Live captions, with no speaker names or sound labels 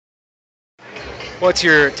What's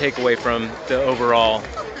your takeaway from the overall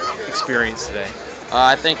experience today?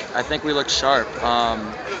 I think we looked sharp.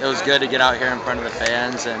 It was good to get out here in front of the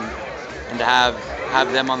fans and to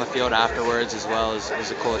have them on the field afterwards as well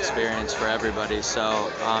was a cool experience for everybody.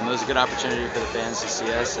 So it was a good opportunity for the fans to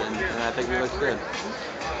see us, and I think we looked good.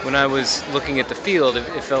 When I was looking at the field,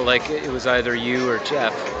 it felt like it was either you or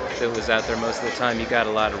Jeff that was out there most of the time. You got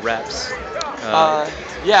a lot of reps.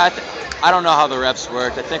 Yeah, I don't know how the reps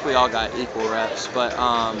worked. I think we all got equal reps, but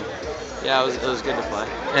yeah, it was good to play.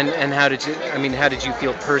 And how did you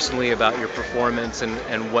feel personally about your performance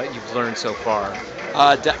and what you've learned so far?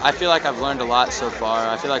 I feel like I've learned a lot so far.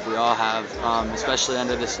 I feel like we all have, especially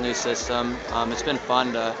under this new system. It's been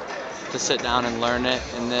fun to sit down and learn it.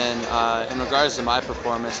 And then in regards to my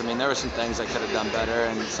performance, there were some things I could have done better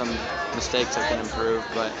and some mistakes I can improve,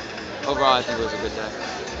 but overall I think it was a good day.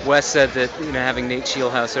 Wes said that having Nate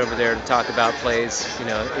Shieldhouse over there to talk about plays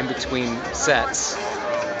in between sets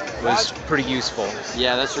was pretty useful.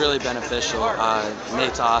 Yeah, that's really beneficial.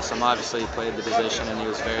 Nate's awesome. Obviously, he played the position and he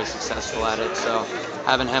was very successful at it. So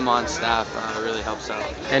having him on staff really helps out.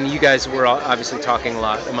 And you guys were obviously talking a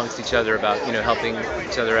lot amongst each other about helping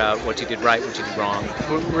each other out, what you did right, what you did wrong.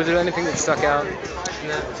 Were there anything that stuck out?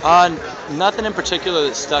 Nothing in particular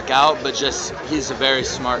that stuck out, but just he's a very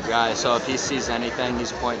smart guy. So if he sees anything,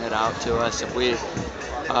 he's pointing it out to us. If we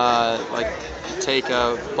take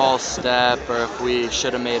a false step, or if we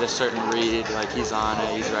should have made a certain read, he's on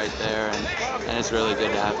it, he's right there, and it's really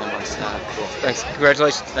good to have him on staff. Cool. Thanks.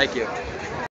 Congratulations. Thank you.